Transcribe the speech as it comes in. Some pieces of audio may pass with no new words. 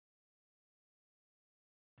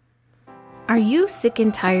Are you sick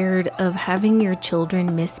and tired of having your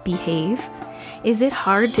children misbehave? Is it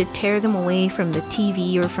hard to tear them away from the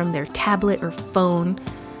TV or from their tablet or phone?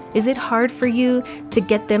 Is it hard for you to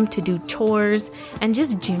get them to do chores and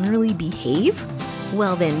just generally behave?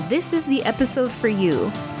 Well then, this is the episode for you.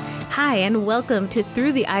 Hi, and welcome to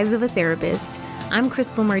Through the Eyes of a Therapist. I'm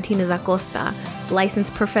Crystal Martinez Acosta,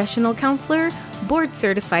 licensed professional counselor,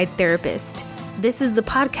 board-certified therapist. This is the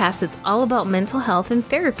podcast that's all about mental health and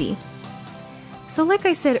therapy. So like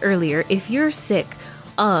I said earlier, if you're sick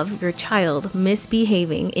of your child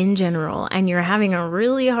misbehaving in general and you're having a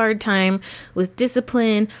really hard time with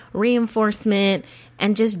discipline, reinforcement,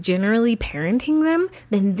 and just generally parenting them,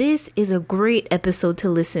 then this is a great episode to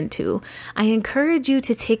listen to. I encourage you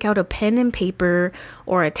to take out a pen and paper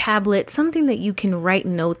or a tablet, something that you can write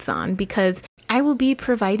notes on, because I will be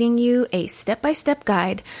providing you a step-by-step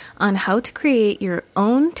guide on how to create your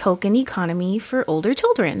own token economy for older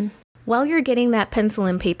children. While you're getting that pencil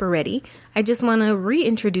and paper ready, I just want to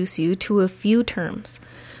reintroduce you to a few terms.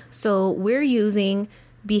 So we're using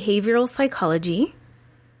behavioral psychology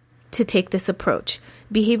to take this approach.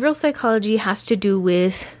 Behavioral psychology has to do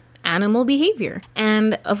with animal behavior.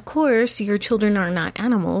 And of course, your children are not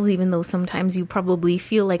animals, even though sometimes you probably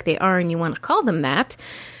feel like they are and you want to call them that.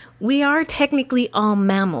 We are technically all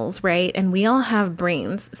mammals, right? And we all have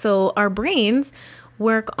brains. So our brains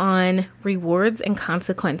work on rewards and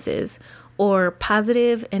consequences, or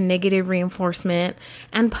positive and negative reinforcement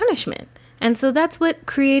and punishment. And so that's what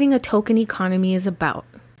creating a token economy is about.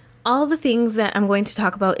 All the things that I'm going to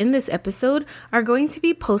talk about in this episode are going to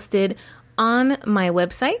be posted on my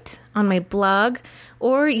website, on my blog,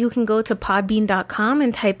 or you can go to podbean.com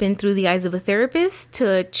and type in Through the Eyes of a Therapist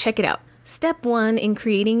to check it out. Step 1 in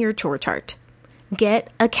creating your chore chart: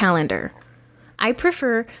 get a calendar. I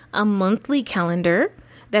prefer a monthly calendar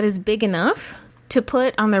that is big enough to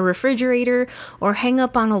put on the refrigerator or hang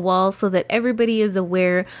up on a wall so that everybody is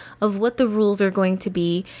aware of what the rules are going to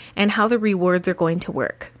be and how the rewards are going to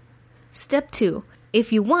work. Step 2,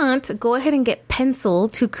 if you want, go ahead and get pencil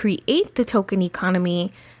to create the token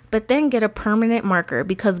economy, but then get a permanent marker,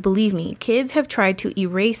 because believe me, kids have tried to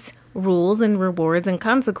erase rules and rewards and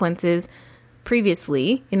consequences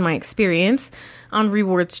previously, in my experience, on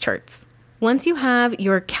rewards charts. Once you have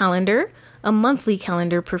your calendar, a monthly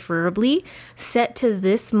calendar preferably, set to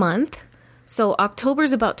this month, so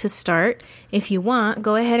October's about to start. If you want,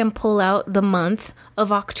 go ahead and pull out the month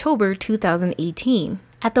of October 2018.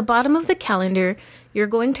 At the bottom of the calendar, you're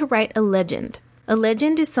going to write a legend. A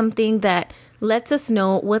legend is something that lets us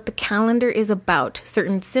know what the calendar is about.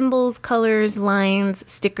 Certain symbols, colors,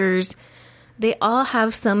 lines, stickers, they all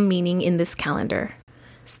have some meaning in this calendar.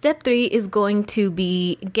 Step 3 is going to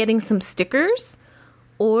be getting some stickers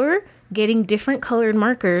or getting different colored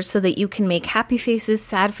markers so that you can make happy faces,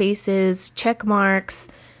 sad faces, check marks,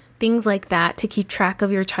 things like that to keep track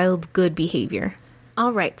of your child's good behavior.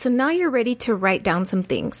 All right, so now you're ready to write down some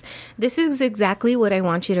things. This is exactly what I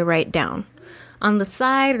want you to write down. On the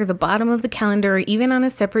side or the bottom of the calendar, or even on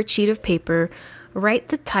a separate sheet of paper, write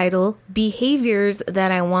the title, Behaviors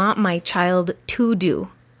That I Want My Child to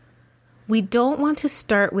Do. We don't want to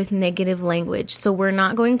start with negative language, so we're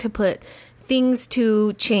not going to put things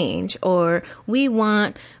to change, or we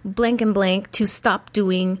want blank and blank to stop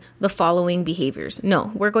doing the following behaviors.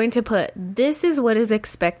 No, we're going to put, this is what is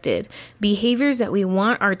expected, behaviors that we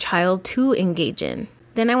want our child to engage in.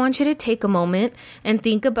 Then I want you to take a moment and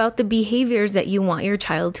think about the behaviors that you want your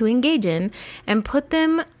child to engage in and put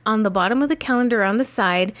them on the bottom of the calendar on the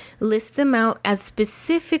side, list them out as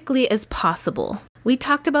specifically as possible. We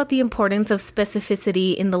talked about the importance of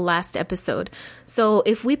specificity in the last episode. So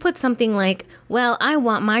if we put something like, well, I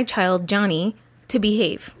want my child, Johnny, to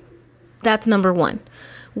behave. That's number 1.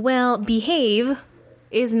 Well, behave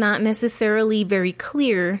is not necessarily very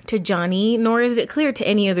clear to Johnny, nor is it clear to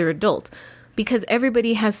any other adult, because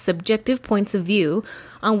everybody has subjective points of view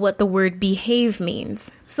on what the word behave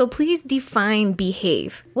means. So please define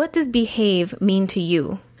behave. What does behave mean to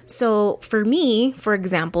you? So for me, for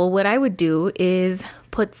example, what I would do is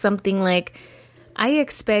put something like, I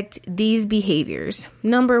expect these behaviors.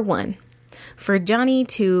 Number 1, for Johnny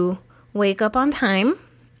to wake up on time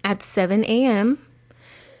at 7 a.m.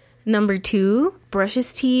 Number 2, brush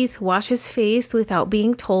his teeth, wash his face without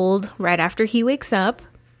being told right after he wakes up.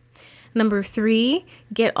 Number 3,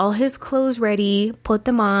 get all his clothes ready, put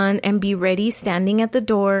them on, and be ready standing at the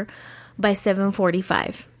door by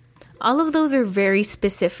 7:45. All of those are very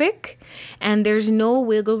specific, and there's no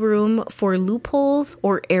wiggle room for loopholes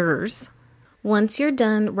or errors. Once you're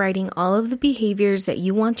done writing all of the behaviors that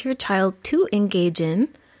you want your child to engage in,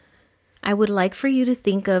 I would like for you to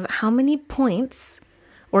think of how many points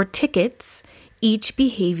or tickets each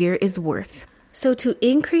behavior is worth. So to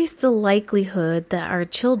increase the likelihood that our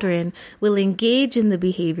children will engage in the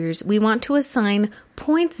behaviors, we want to assign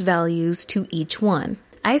points values to each one.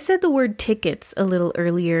 I said the word tickets a little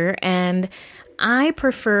earlier, and I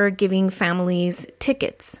prefer giving families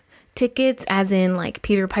tickets. Tickets as in like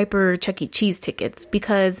Peter Piper, Chuck E. Cheese tickets,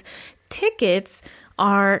 because tickets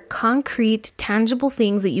are concrete, tangible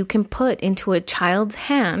things that you can put into a child's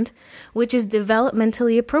hand, which is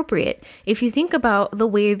developmentally appropriate. If you think about the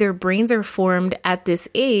way their brains are formed at this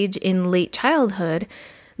age in late childhood,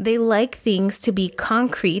 they like things to be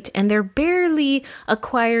concrete, and they're barely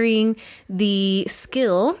acquiring the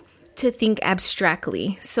skill to think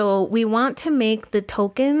abstractly. So we want to make the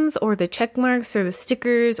tokens or the check marks or the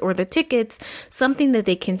stickers or the tickets something that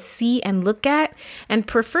they can see and look at and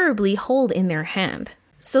preferably hold in their hand.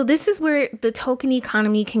 So this is where the token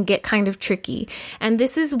economy can get kind of tricky. And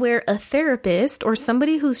this is where a therapist or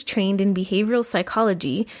somebody who's trained in behavioral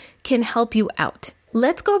psychology can help you out.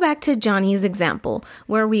 Let's go back to Johnny's example,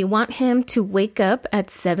 where we want him to wake up at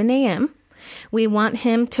 7 a.m. We want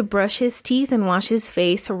him to brush his teeth and wash his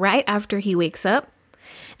face right after he wakes up.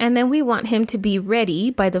 And then we want him to be ready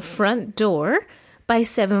by the front door by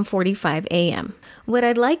 7:45 a.m. What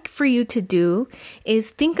I'd like for you to do is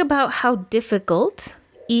think about how difficult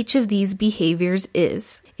each of these behaviors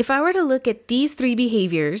is. If I were to look at these 3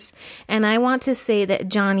 behaviors and I want to say that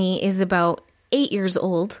Johnny is about 8 years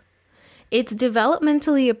old, it's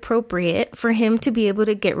developmentally appropriate for him to be able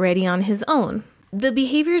to get ready on his own. The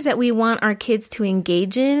behaviors that we want our kids to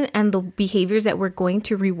engage in and the behaviors that we're going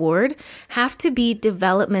to reward have to be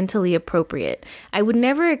developmentally appropriate. I would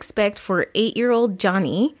never expect for 8-year-old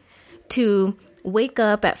Johnny to wake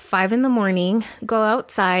up at 5 in the morning, go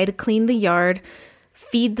outside, clean the yard,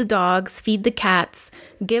 feed the dogs, feed the cats,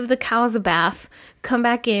 give the cows a bath, come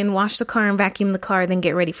back in, wash the car and vacuum the car, then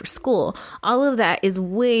get ready for school. All of that is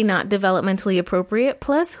way not developmentally appropriate.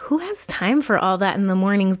 Plus, who has time for all that in the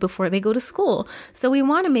mornings before they go to school? So we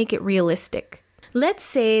want to make it realistic. Let's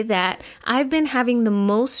say that I've been having the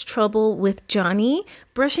most trouble with Johnny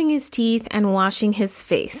brushing his teeth and washing his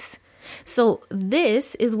face. So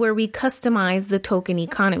this is where we customize the token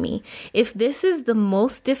economy. If this is the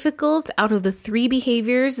most difficult out of the 3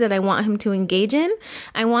 behaviors that I want him to engage in,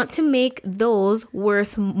 I want to make those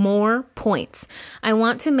worth more points. I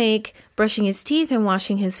want to make brushing his teeth and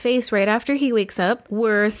washing his face right after he wakes up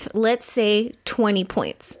worth, let's say, 20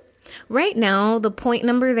 points. Right now, the point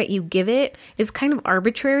number that you give it is kind of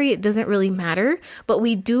arbitrary. It doesn't really matter, but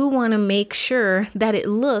we do want to make sure that it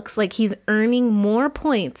looks like he's earning more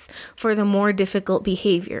points for the more difficult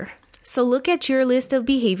behavior. So look at your list of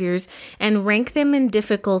behaviors and rank them in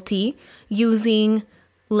difficulty using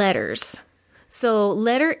letters. So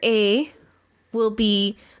letter A will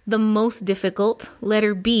be the most difficult.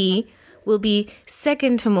 Letter B will be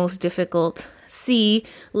second to most difficult. C,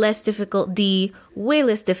 less difficult. D, way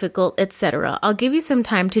less difficult, etc. I'll give you some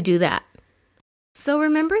time to do that. So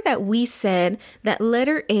remember that we said that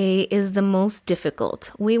letter A is the most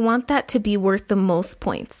difficult. We want that to be worth the most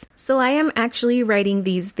points. So I am actually writing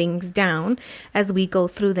these things down as we go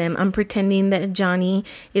through them. I'm pretending that Johnny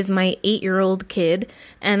is my 8-year-old kid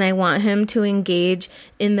and I want him to engage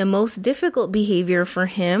in the most difficult behavior for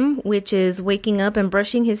him, which is waking up and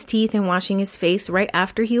brushing his teeth and washing his face right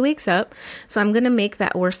after he wakes up. So I'm going to make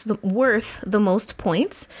that worth the most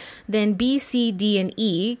points. Then B, C, D, and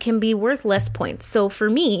E can be worth less points. So for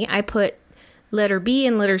me, I put letter B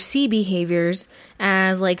and letter C behaviors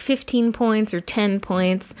as like 15 points or 10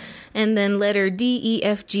 points. And then letter D, E,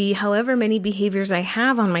 F, G, however many behaviors I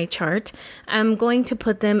have on my chart, I'm going to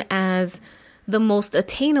put them as the most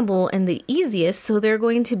attainable and the easiest. So they're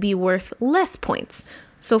going to be worth less points.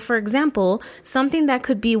 So for example, something that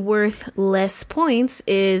could be worth less points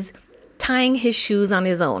is tying his shoes on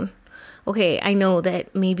his own. Okay, I know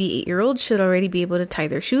that maybe 8-year-olds should already be able to tie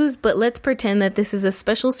their shoes, but let's pretend that this is a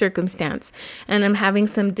special circumstance and I'm having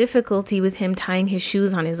some difficulty with him tying his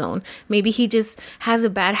shoes on his own. Maybe he just has a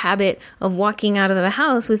bad habit of walking out of the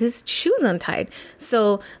house with his shoes untied.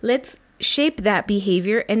 So let's shape that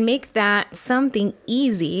behavior and make that something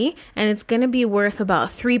easy, and it's going to be worth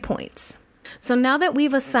about 3 points. So now that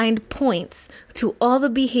we've assigned points to all the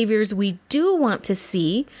behaviors we do want to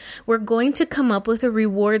see, we're going to come up with a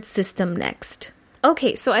reward system next.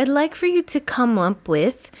 Okay, so I'd like for you to come up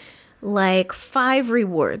with like 5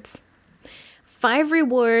 rewards. 5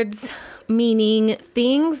 rewards meaning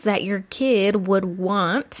things that your kid would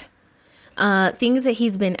want, things that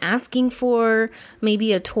he's been asking for,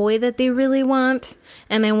 maybe a toy that they really want.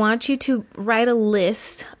 And I want you to write a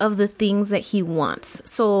list of the things that he wants.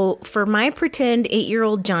 So for my pretend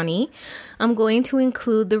 8-year-old Johnny, I'm going to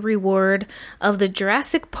include the reward of the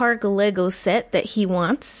Jurassic Park Lego set that he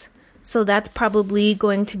wants. So that's probably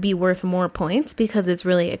going to be worth more points because it's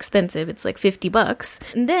really expensive. It's like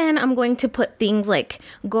 $50. And then I'm going to put things like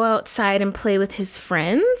go outside and play with his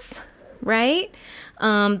friends, right?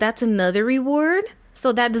 That's another reward.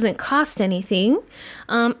 So that doesn't cost anything.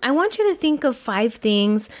 I want you to think of 5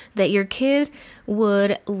 things that your kid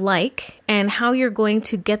would like and how you're going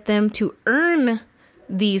to get them to earn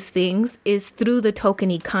these things is through the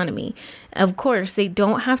token economy. Of course, they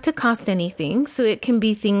don't have to cost anything. So it can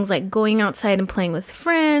be things like going outside and playing with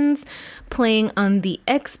friends, playing on the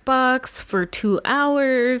Xbox for 2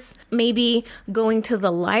 hours, maybe going to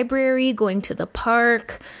the library, going to the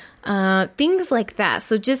park, things like that.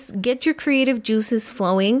 So just get your creative juices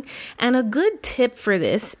flowing. And a good tip for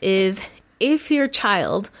this is if your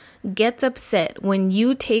child gets upset when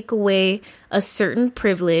you take away a certain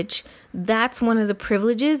privilege, that's one of the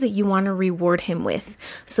privileges that you want to reward him with.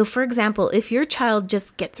 So for example, if your child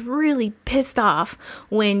just gets really pissed off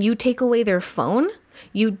when you take away their phone,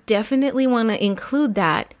 you definitely want to include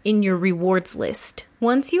that in your rewards list.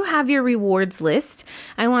 Once you have your rewards list,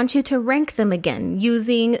 I want you to rank them again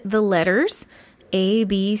using the letters A,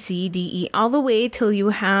 B, C, D, E, all the way till you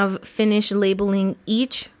have finished labeling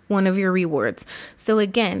each one of your rewards. So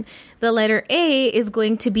again, the letter A is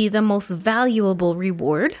going to be the most valuable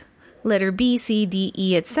reward. Letter B, C, D,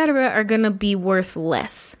 E, etc. are going to be worth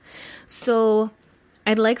less. So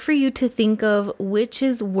I'd like for you to think of which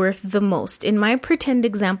is worth the most. In my pretend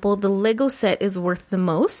example, the Lego set is worth the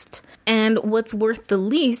most. And what's worth the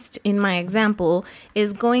least in my example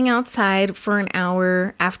is going outside for an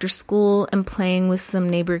hour after school and playing with some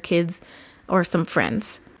neighbor kids or some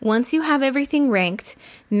friends. Once you have everything ranked,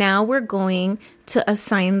 now we're going to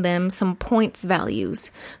assign them some points values.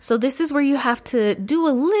 So this is where you have to do a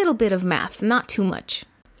little bit of math, not too much.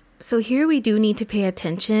 So here we do need to pay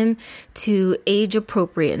attention to age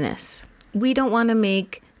appropriateness. We don't want to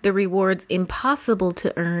make the rewards impossible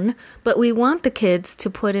to earn, but we want the kids to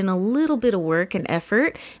put in a little bit of work and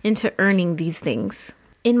effort into earning these things.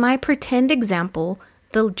 In my pretend example,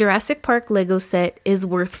 the Jurassic Park Lego set is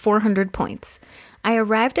worth 400 points. I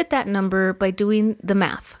arrived at that number by doing the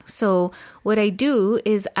math. So what I do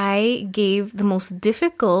is I gave the most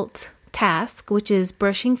difficult task, which is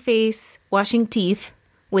brushing teeth, washing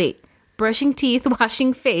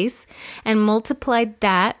face, and multiplied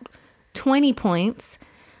that 20 points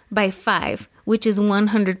by 5, which is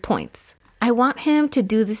 100 points. I want him to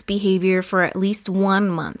do this behavior for at least 1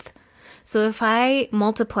 month. So if I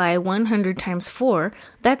multiply 100 times 4,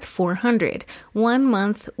 that's 400. 1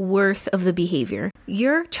 month worth of the behavior.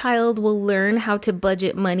 Your child will learn how to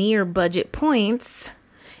budget money or budget points.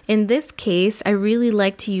 In this case, I really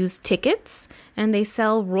like to use tickets, and they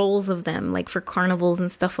sell rolls of them, like for carnivals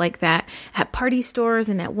and stuff like that, at party stores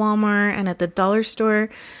and at Walmart and at the dollar store.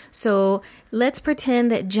 So let's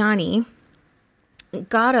pretend that Johnny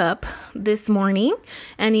got up this morning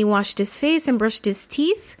and he washed his face and brushed his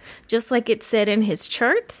teeth, just like it said in his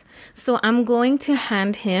charts. So I'm going to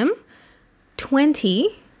hand him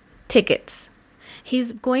 20 tickets.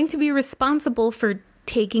 He's going to be responsible for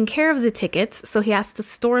taking care of the tickets, so he has to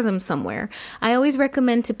store them somewhere. I always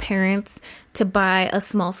recommend to parents to buy a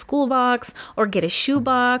small school box or get a shoe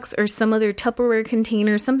box or some other Tupperware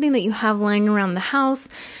container, something that you have lying around the house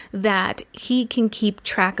that he can keep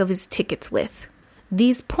track of his tickets with.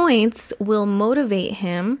 These points will motivate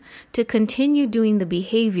him to continue doing the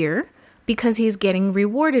behavior because he's getting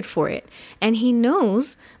rewarded for it. And he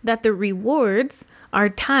knows that the rewards are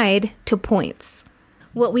tied to points.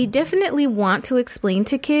 What we definitely want to explain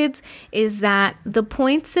to kids is that the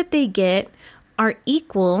points that they get are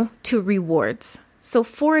equal to rewards. So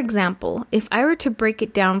for example, if I were to break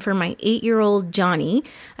it down for my 8-year-old Johnny,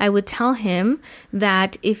 I would tell him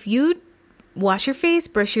that if you wash your face,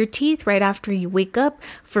 brush your teeth right after you wake up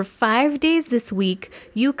for 5 days this week,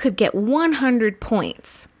 you could get 100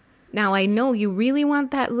 points. Now, I know you really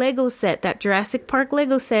want that Lego set, that Jurassic Park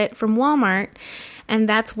Lego set from Walmart, and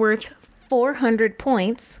that's worth 400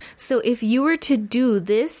 points. So if you were to do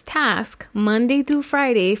this task Monday through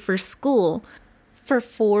Friday for school for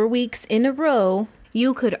 4 weeks in a row,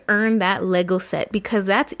 you could earn that Lego set because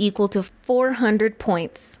that's equal to 400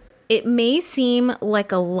 points. It may seem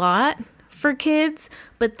like a lot for kids,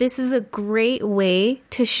 but this is a great way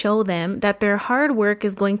to show them that their hard work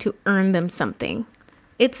is going to earn them something.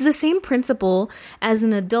 It's the same principle as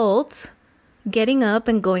an adult getting up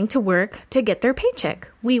and going to work to get their paycheck.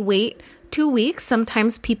 We wait 2 weeks.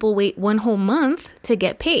 Sometimes people wait 1 whole month to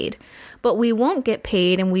get paid, but we won't get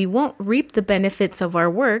paid and we won't reap the benefits of our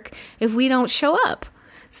work if we don't show up.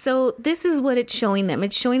 So this is what it's showing them.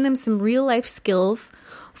 It's showing them some real life skills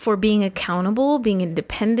for being accountable, being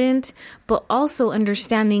independent, but also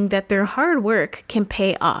understanding that their hard work can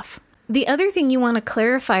pay off. The other thing you want to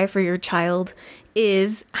clarify for your child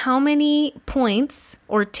is how many points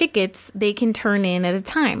or tickets they can turn in at a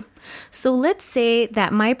time. So let's say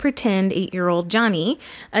that my pretend 8-year-old Johnny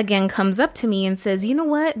again comes up to me and says, you know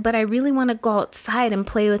what, but I really want to go outside and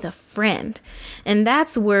play with a friend. And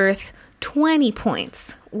that's worth 20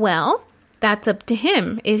 points. Well, that's up to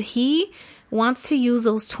him. If he wants to use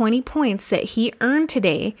those 20 points that he earned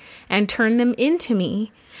today and turn them into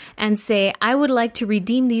me and say, I would like to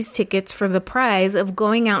redeem these tickets for the prize of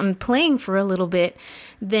going out and playing for a little bit,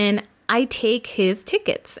 then I take his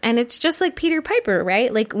tickets. And it's just like Peter Piper,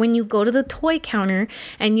 right? Like when you go to the toy counter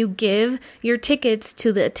and you give your tickets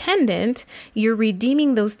to the attendant, you're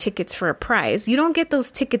redeeming those tickets for a prize. You don't get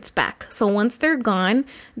those tickets back. So once they're gone,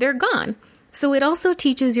 they're gone. So it also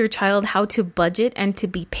teaches your child how to budget and to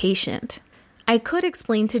be patient. I could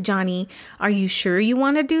explain to Johnny, are you sure you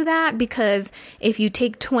want to do that? Because if you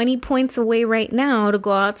take 20 points away right now to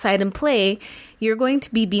go outside and play, you're going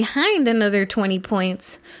to be behind another 20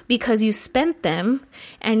 points because you spent them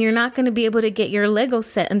and you're not going to be able to get your Lego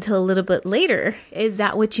set until a little bit later. Is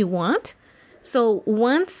that what you want? So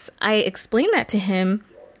once I explain that to him,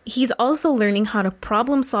 he's also learning how to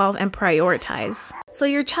problem solve and prioritize. So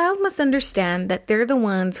your child must understand that they're the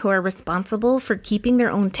ones who are responsible for keeping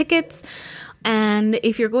their own tickets. And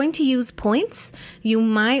if you're going to use points, you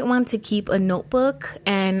might want to keep a notebook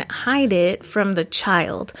and hide it from the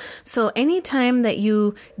child. So anytime that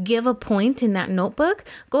you give a point in that notebook,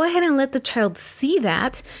 go ahead and let the child see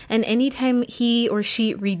that. And anytime he or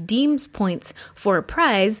she redeems points for a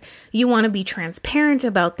prize, you want to be transparent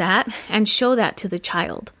about that and show that to the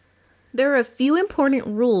child. There are a few important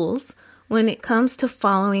rules when it comes to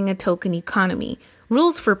following a token economy.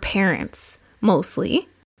 Rules for parents, mostly.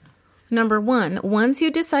 Number 1, once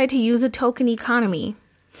you decide to use a token economy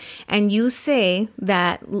and you say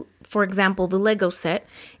that, for example, the Lego set,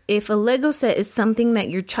 if a Lego set is something that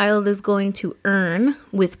your child is going to earn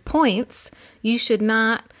with points, you should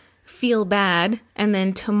not feel bad and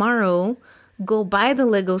then tomorrow go buy the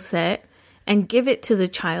Lego set and give it to the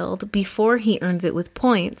child before he earns it with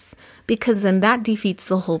points, because then that defeats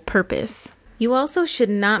the whole purpose. You also should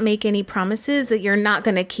not make any promises that you're not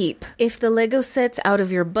going to keep. If the Lego set's out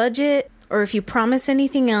of your budget, or if you promise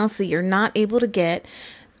anything else that you're not able to get,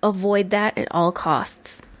 avoid that at all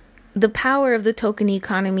costs. The power of the token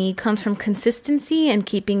economy comes from consistency and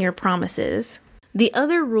keeping your promises. The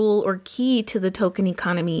other rule or key to the token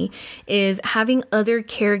economy is having other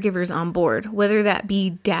caregivers on board, whether that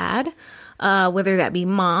be dad, whether that be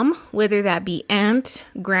mom, whether that be aunt,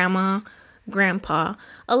 grandma, grandpa.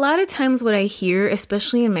 A lot of times what I hear,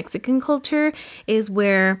 especially in Mexican culture, is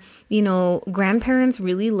where, grandparents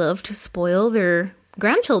really love to spoil their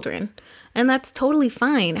grandchildren. And that's totally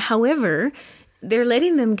fine. However, they're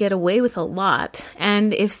letting them get away with a lot.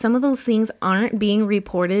 And if some of those things aren't being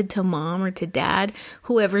reported to mom or to dad,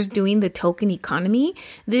 whoever's doing the token economy,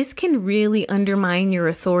 this can really undermine your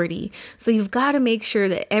authority. So you've got to make sure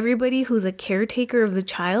that everybody who's a caretaker of the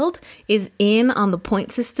child is in on the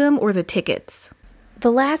point system or the tickets.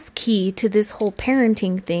 The last key to this whole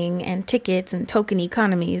parenting thing and tickets and token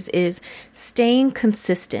economies is staying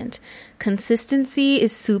consistent. Consistency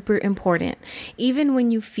is super important. Even when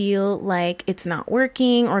you feel like it's not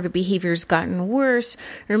working or the behavior's gotten worse,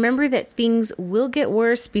 remember that things will get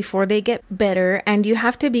worse before they get better, and you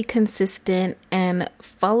have to be consistent and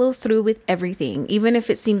follow through with everything, even if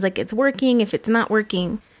it seems like it's working, if it's not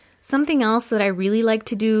working. Something else that I really like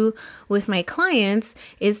to do with my clients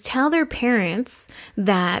is tell their parents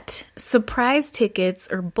that surprise tickets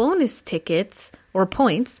or bonus tickets or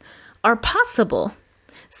points are possible.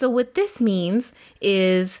 So what this means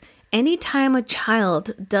is anytime a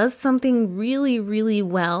child does something really, really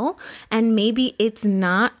well, and maybe it's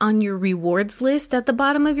not on your rewards list at the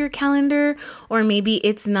bottom of your calendar, or maybe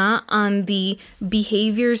it's not on the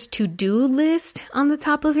behaviors to-do list on the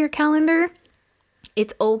top of your calendar,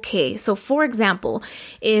 it's okay. So for example,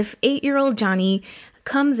 if 8-year-old Johnny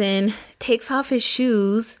comes in, takes off his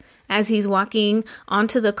shoes as he's walking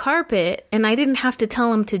onto the carpet, and I didn't have to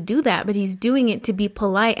tell him to do that, but he's doing it to be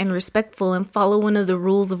polite and respectful and follow one of the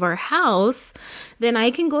rules of our house, then I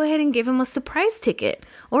can go ahead and give him a surprise ticket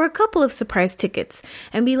or a couple of surprise tickets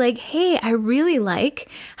and be like, hey, I really like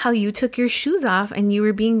how you took your shoes off and you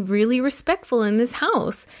were being really respectful in this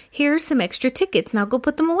house. Here are some extra tickets. Now go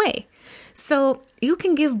put them away. So you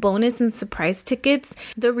can give bonus and surprise tickets.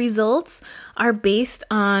 The results are based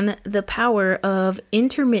on the power of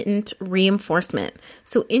intermittent reinforcement.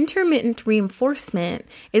 So intermittent reinforcement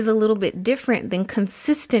is a little bit different than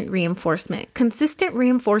consistent reinforcement. Consistent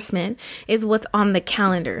reinforcement is what's on the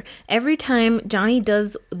calendar. Every time Johnny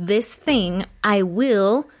does this thing, I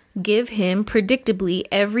will give him predictably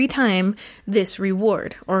every time this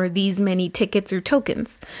reward or these many tickets or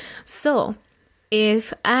tokens. So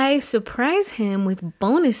if I surprise him with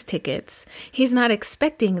bonus tickets, he's not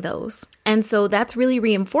expecting those. And so that's really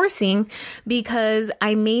reinforcing because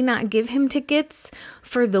I may not give him tickets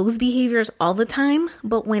for those behaviors all the time,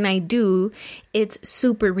 but when I do, it's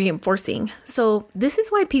super reinforcing. So this is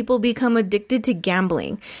why people become addicted to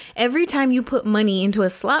gambling. Every time you put money into a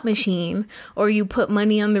slot machine or you put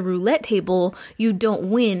money on the roulette table, you don't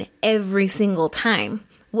win every single time.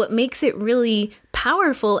 What makes it really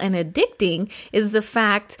powerful and addicting is the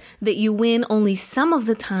fact that you win only some of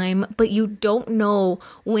the time, but you don't know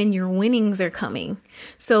when your winnings are coming.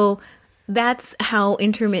 So that's how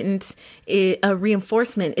intermittent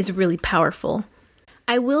reinforcement is really powerful.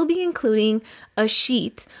 I will be including a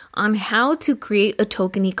sheet on how to create a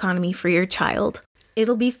token economy for your child.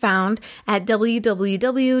 It'll be found at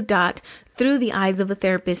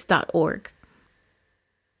www.throughtheeyesofatherapist.org.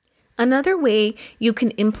 Another way you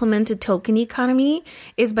can implement a token economy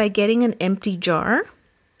is by getting an empty jar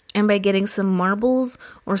and by getting some marbles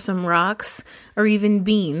or some rocks or even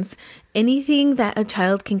beans. Anything that a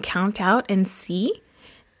child can count out and see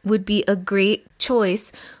would be a great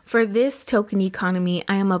choice for this token economy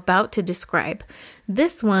I am about to describe.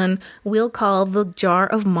 This one we'll call the jar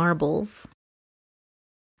of marbles.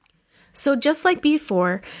 So just like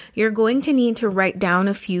before, you're going to need to write down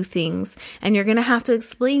a few things, and you're going to have to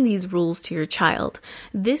explain these rules to your child.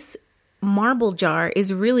 This marble jar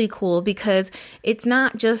is really cool because it's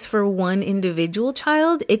not just for one individual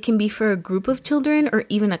child. It can be for a group of children or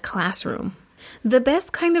even a classroom. The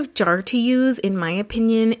best kind of jar to use, in my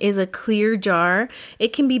opinion, is a clear jar.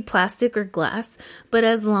 It can be plastic or glass, but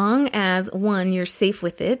as long as, one, you're safe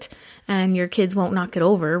with it and your kids won't knock it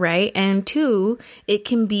over, right? And two, it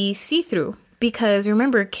can be see-through. Because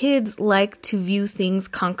remember, kids like to view things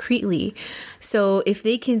concretely. So if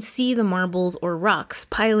they can see the marbles or rocks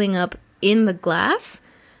piling up in the glass,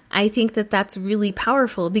 I think that that's really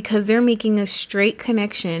powerful because they're making a straight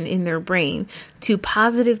connection in their brain to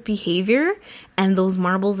positive behavior and those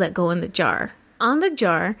marbles that go in the jar. On the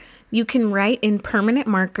jar, you can write in permanent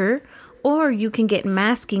marker or you can get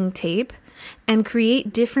masking tape and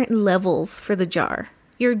create different levels for the jar.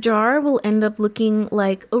 Your jar will end up looking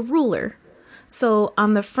like a ruler. So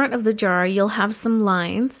on the front of the jar, you'll have some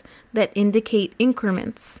lines that indicate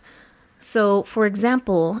increments. So, for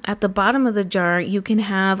example, at the bottom of the jar, you can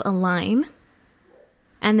have a line,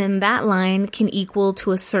 and then that line can equal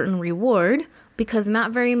to a certain reward because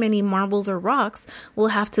not very many marbles or rocks will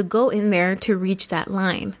have to go in there to reach that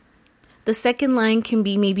line. The second line can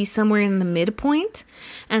be maybe somewhere in the midpoint,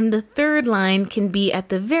 and the third line can be at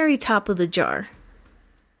the very top of the jar.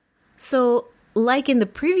 So, like in the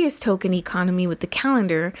previous token economy with the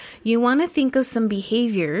calendar, you want to think of some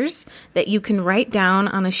behaviors that you can write down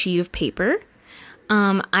on a sheet of paper.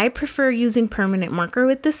 I prefer using permanent marker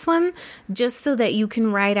with this one, just so that you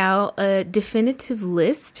can write out a definitive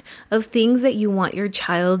list of things that you want your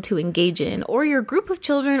child to engage in, or your group of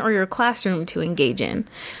children or your classroom to engage in.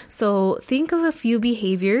 So think of a few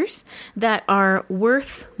behaviors that are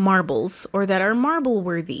worth marbles or that are marble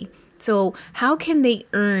worthy. So how can they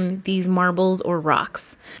earn these marbles or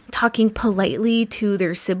rocks? Talking politely to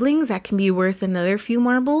their siblings, that can be worth another few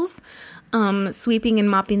marbles. Sweeping and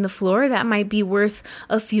mopping the floor, that might be worth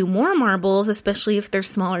a few more marbles, especially if they're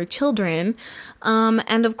smaller children.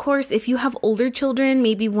 And of course, if you have older children,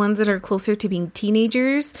 maybe ones that are closer to being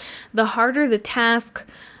teenagers, the harder the task,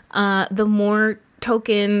 the more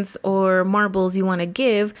tokens or marbles you want to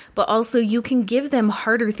give, but also you can give them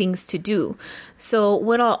harder things to do. So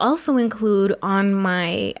what I'll also include on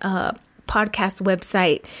my podcast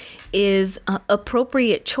website is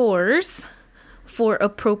appropriate chores for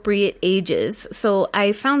appropriate ages. So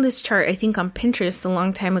I found this chart, I think on Pinterest a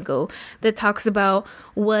long time ago, that talks about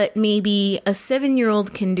what maybe a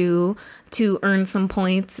 7-year-old can do to earn some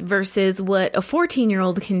points versus what a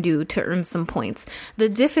 14-year-old can do to earn some points. The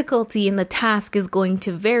difficulty in the task is going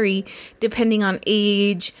to vary depending on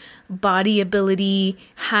age, body ability,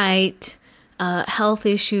 height, health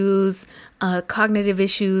issues, cognitive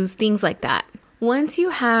issues, things like that. Once you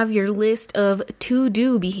have your list of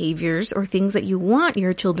to-do behaviors or things that you want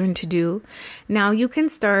your children to do, now you can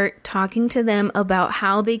start talking to them about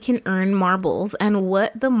how they can earn marbles and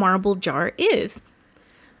what the marble jar is.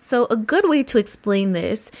 So a good way to explain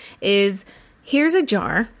this is, here's a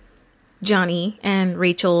jar. Johnny and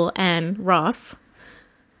Rachel and Ross,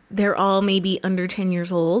 they're all maybe under 10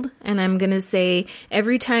 years old. And I'm going to say,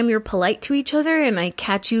 every time you're polite to each other and I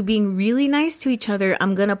catch you being really nice to each other,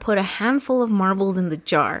 I'm going to put a handful of marbles in the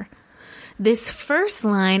jar. This first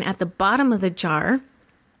line at the bottom of the jar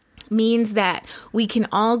means that we can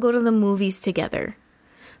all go to the movies together.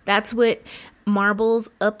 That's what marbles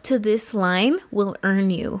up to this line will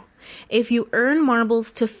earn you. If you earn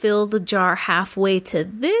marbles to fill the jar halfway to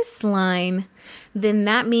this line, then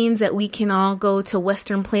that means that we can all go to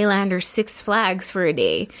Western Playland or Six Flags for a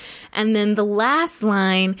day. And then the last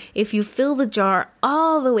line, if you fill the jar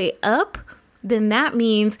all the way up, then that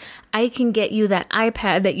means I can get you that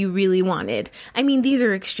iPad that you really wanted. I mean, these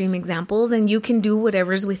are extreme examples and you can do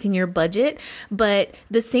whatever's within your budget, but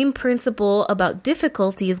the same principle about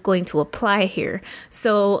difficulty is going to apply here.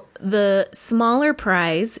 So the smaller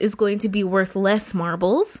prize is going to be worth less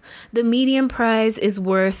marbles. The medium prize is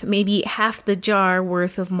worth maybe half the jar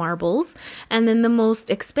worth of marbles. And then the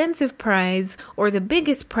most expensive prize, or the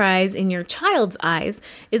biggest prize in your child's eyes,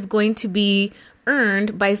 is going to be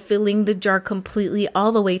earned by filling the jar completely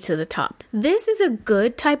all the way to the top. This is a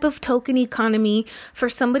good type of token economy for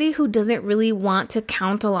somebody who doesn't really want to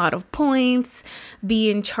count a lot of points, be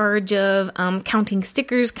in charge of counting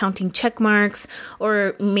stickers, counting check marks,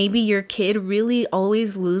 or maybe your kid really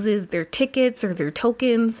always loses their tickets or their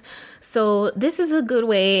tokens. So this is a good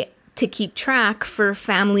way to keep track for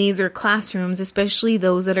families or classrooms, especially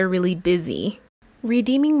those that are really busy.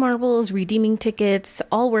 Redeeming marbles, redeeming tickets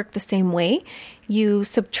all work the same way. You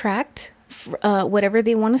subtract whatever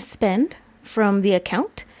they want to spend from the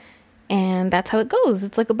account, and that's how it goes.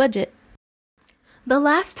 It's like a budget. The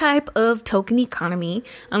last type of token economy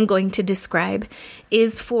I'm going to describe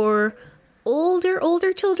is for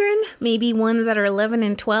older children, maybe ones that are 11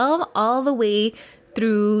 and 12, all the way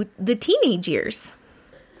through the teenage years.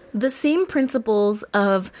 The same principles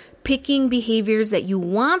of picking behaviors that you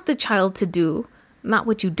want the child to do, not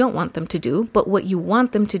what you don't want them to do, but what you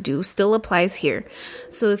want them to do, still applies here.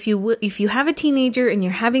 So if you have a teenager and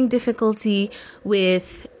you're having difficulty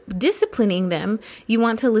with disciplining them, you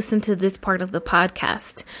want to listen to this part of the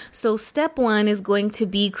podcast. So step 1 is going to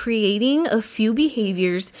be creating a few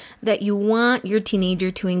behaviors that you want your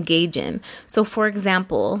teenager to engage in. So for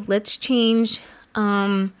example, let's change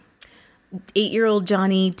 8-year-old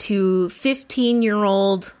Johnny to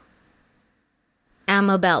 15-year-old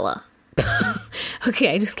Amabella.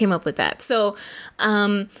 Okay, I just came up with that. So,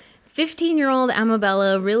 15-year-old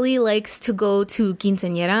Amabella really likes to go to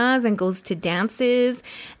quinceañeras and goes to dances,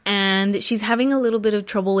 and she's having a little bit of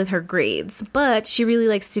trouble with her grades, but she really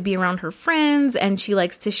likes to be around her friends, and she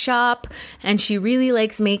likes to shop, and she really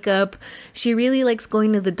likes makeup. She really likes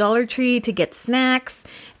going to the Dollar Tree to get snacks,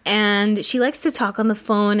 and she likes to talk on the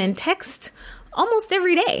phone and text almost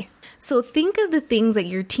every day. So think of the things that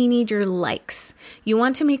your teenager likes. You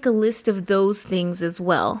want to make a list of those things as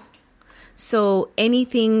well. So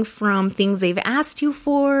anything from things they've asked you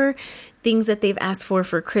for, things that they've asked for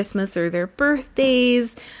Christmas or their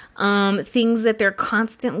birthdays, things that they're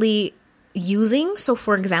constantly using. So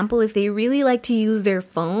for example, if they really like to use their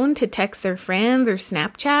phone to text their friends or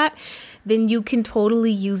Snapchat, then you can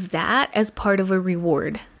totally use that as part of a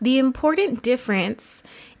reward. The important difference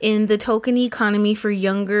in the token economy for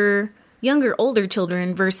older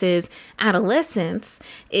children versus adolescents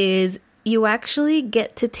is you actually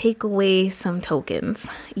get to take away some tokens.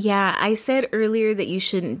 Yeah, I said earlier that you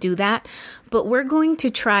shouldn't do that, but we're going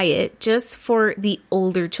to try it just for the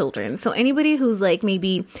older children. So anybody who's like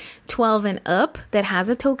maybe 12 and up that has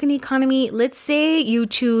a token economy, let's say you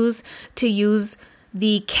choose to use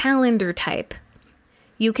the calendar type.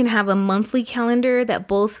 You can have a monthly calendar that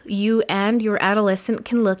both you and your adolescent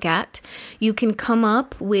can look at. You can come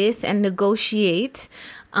up with and negotiate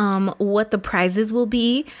what the prizes will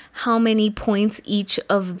be, how many points each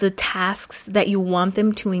of the tasks that you want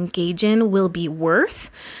them to engage in will be worth.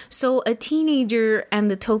 So a teenager and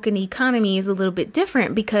the token economy is a little bit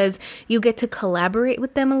different because you get to collaborate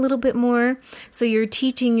with them a little bit more. So you're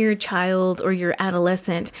teaching your child or your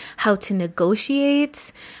adolescent how to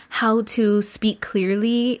negotiate, how to speak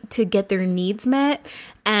clearly to get their needs met,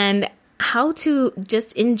 and how to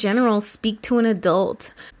just in general speak to an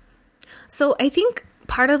adult. So I think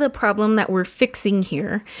part of the problem that we're fixing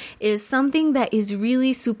here is something that is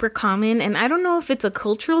really super common. And I don't know if it's a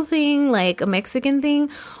cultural thing, like a Mexican thing,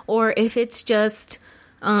 or if it's just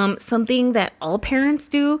something that all parents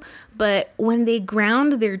do. But when they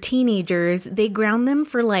ground their teenagers, they ground them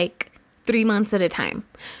for like 3 months at a time.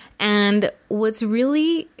 And what's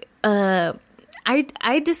really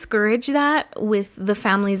I discourage that with the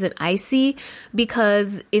families that I see,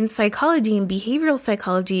 because in psychology and behavioral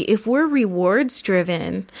psychology, if we're rewards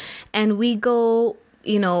driven and we go,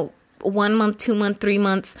 1 month, 2 months, 3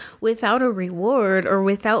 months without a reward or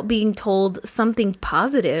without being told something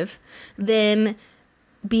positive, then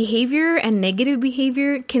behavior and negative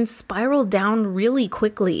behavior can spiral down really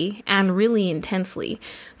quickly and really intensely.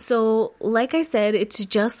 So, like I said, it's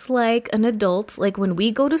just like an adult. Like when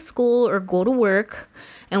we go to school or go to work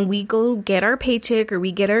and we go get our paycheck or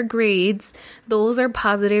we get our grades, those are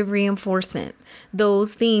positive reinforcement.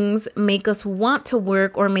 Those things make us want to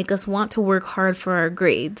work or make us want to work hard for our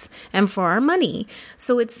grades and for our money.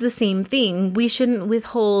 So it's the same thing. We shouldn't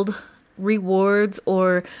withhold rewards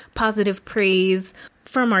or positive praise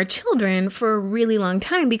from our children for a really long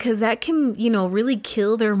time, because that can, really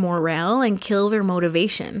kill their morale and kill their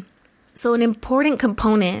motivation. So an important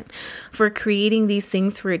component for creating these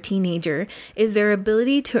things for a teenager is their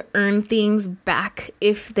ability to earn things back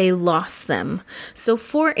if they lost them. So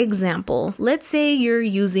for example, let's say you're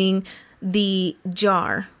using the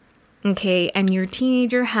jar. Okay, and your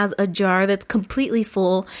teenager has a jar that's completely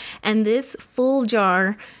full, and this full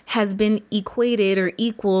jar has been equated or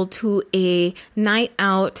equal to a night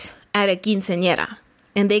out at a quinceañera.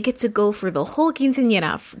 And they get to go for the whole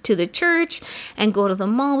quinceañera to the church and go to the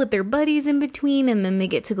mall with their buddies in between, and then they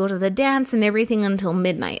get to go to the dance and everything until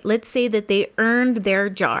midnight. Let's say that they earned their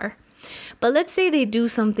jar. But let's say they do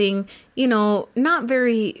something, not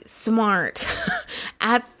very smart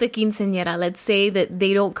at the quinceañera. Let's say that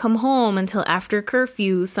they don't come home until after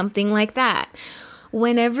curfew, something like that.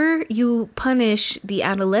 Whenever you punish the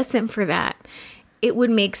adolescent for that, it would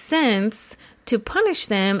make sense to punish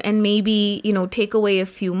them and maybe, take away a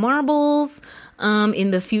few marbles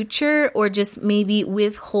in the future, or just maybe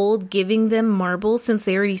withhold giving them marbles since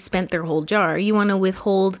they already spent their whole jar. You want to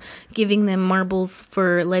withhold giving them marbles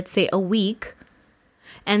for, let's say, a week.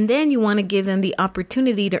 And then you want to give them the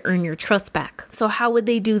opportunity to earn your trust back. So how would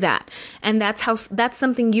they do that? And that's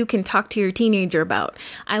something you can talk to your teenager about.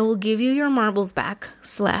 I will give you your marbles back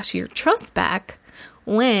 / your trust back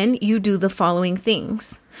when you do the following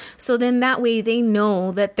things. So then that way they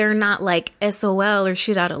know that they're not like SOL or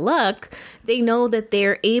shit out of luck. They know that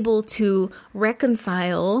they're able to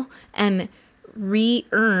reconcile and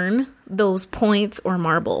re-earn those points or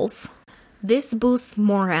marbles. This boosts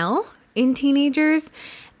morale in teenagers.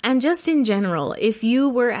 And just in general, if you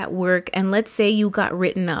were at work and let's say you got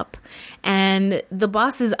written up and the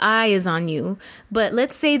boss's eye is on you, but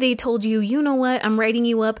let's say they told you, you know what, I'm writing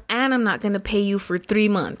you up and I'm not going to pay you for 3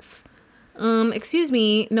 months. Excuse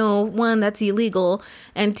me, no, 1, that's illegal.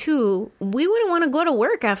 And 2, we wouldn't want to go to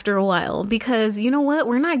work after a while because you know what?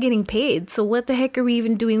 We're not getting paid. So what the heck are we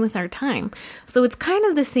even doing with our time? So it's kind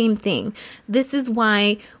of the same thing. This is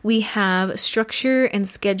why we have structure and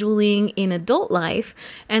scheduling in adult life.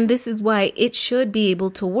 And this is why it should be able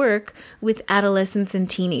to work with adolescents and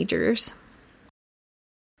teenagers.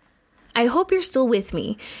 I hope you're still with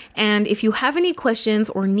me. And if you have any questions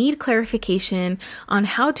or need clarification on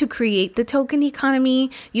how to create the token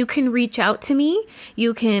economy, you can reach out to me.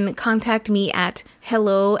 You can contact me at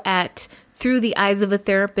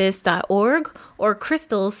hello@throughtheyesofatherapist.org or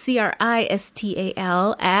Crystal,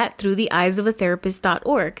 CRISTAL, at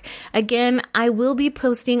throughtheyesofatherapist.org. Again, I will be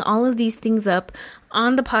posting all of these things up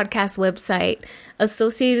on the podcast website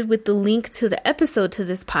associated with the link to the episode to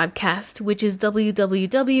this podcast, which is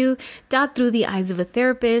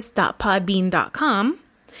www.throughtheyesofatherapist.podbean.com.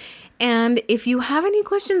 And if you have any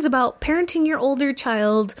questions about parenting your older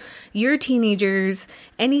child, your teenagers,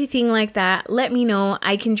 anything like that, let me know.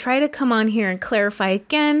 I can try to come on here and clarify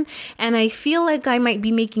again. And I feel like I might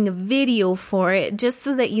be making a video for it just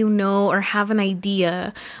so that you know or have an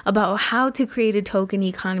idea about how to create a token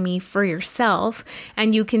economy for yourself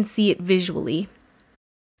and you can see it visually.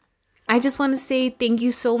 I just want to say thank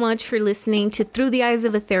you so much for listening to Through the Eyes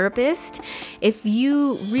of a Therapist. If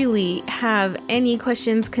you really have any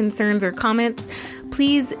questions, concerns, or comments,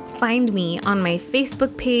 please find me on my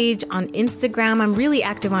Facebook page, on Instagram. I'm really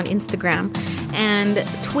active on Instagram and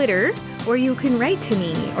Twitter, or you can write to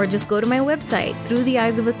me or just go to my website,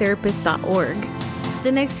 throughtheyesofatherapist.org.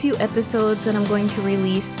 The next few episodes that I'm going to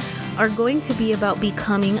release are going to be about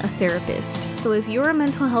becoming a therapist. So if you're a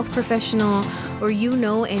mental health professional or you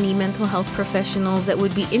know any mental health professionals that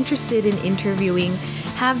would be interested in interviewing,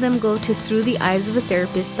 have them go to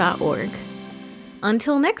throughtheyesofatherapist.org.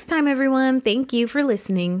 Until next time, everyone, thank you for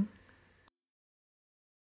listening.